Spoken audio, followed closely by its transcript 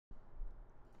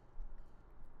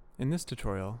In this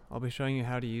tutorial, I'll be showing you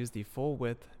how to use the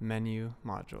Fullwidth menu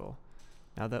module.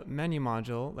 Now the menu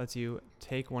module lets you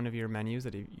take one of your menus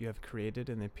that you have created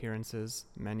in the Appearances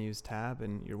Menus tab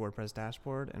in your WordPress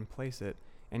dashboard and place it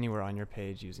anywhere on your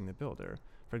page using the builder.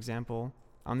 For example,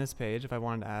 on this page, if I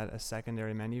wanted to add a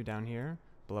secondary menu down here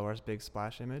below our big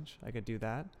splash image, I could do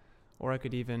that. Or I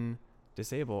could even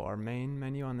disable our main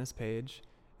menu on this page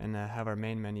and have our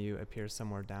main menu appear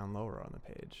somewhere down lower on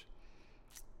the page.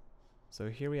 So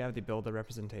here we have the builder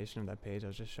representation of that page I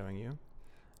was just showing you.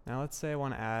 Now let's say I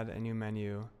want to add a new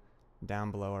menu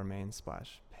down below our main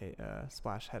splash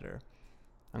header.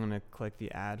 I'm going to click the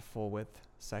Add Fullwidth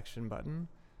section button,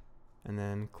 and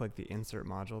then click the Insert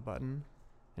Module button,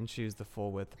 and choose the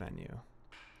Fullwidth menu.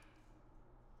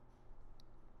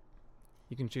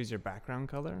 You can choose your background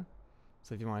color.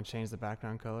 So if you want to change the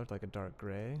background color to like a dark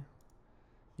gray,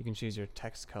 you can choose your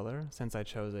text color. Since I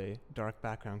chose a dark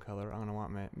background color, I'm going to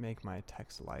want make my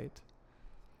text light.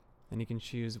 And you can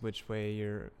choose which way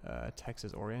your text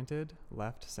is oriented,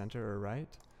 left, center, or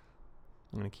right.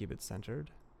 I'm going to keep it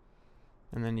centered.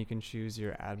 And then you can choose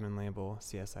your admin label,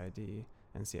 CSID,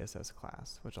 and CSS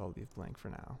class, which I'll leave blank for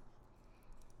now.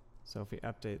 So if we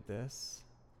update this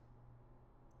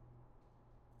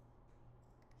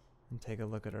and take a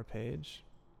look at our page,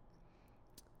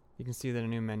 you can see that a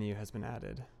new menu has been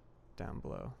added down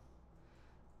below.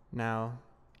 Now,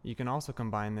 you can also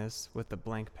combine this with the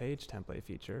blank page template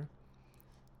feature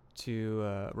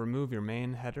to remove your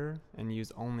main header and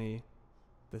use only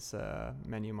this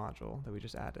menu module that we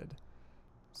just added.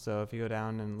 So if you go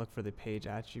down and look for the page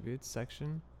attributes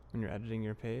section when you're editing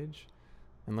your page,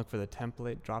 and look for the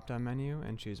template drop-down menu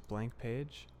and choose blank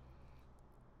page,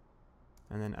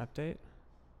 and then update,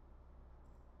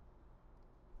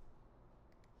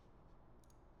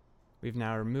 we've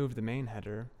now removed the main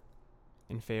header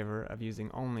in favor of using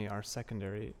only our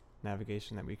secondary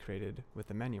navigation that we created with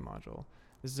the menu module.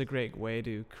 This is a great way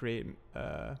to create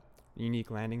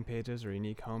unique landing pages or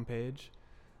unique home page.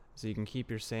 So you can keep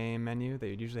your same menu that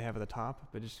you'd usually have at the top,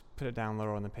 but just put it down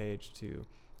lower on the page to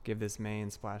give this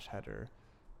main splash header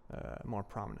more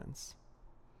prominence.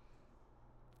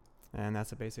 And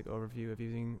that's a basic overview of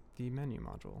using the menu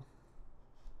module.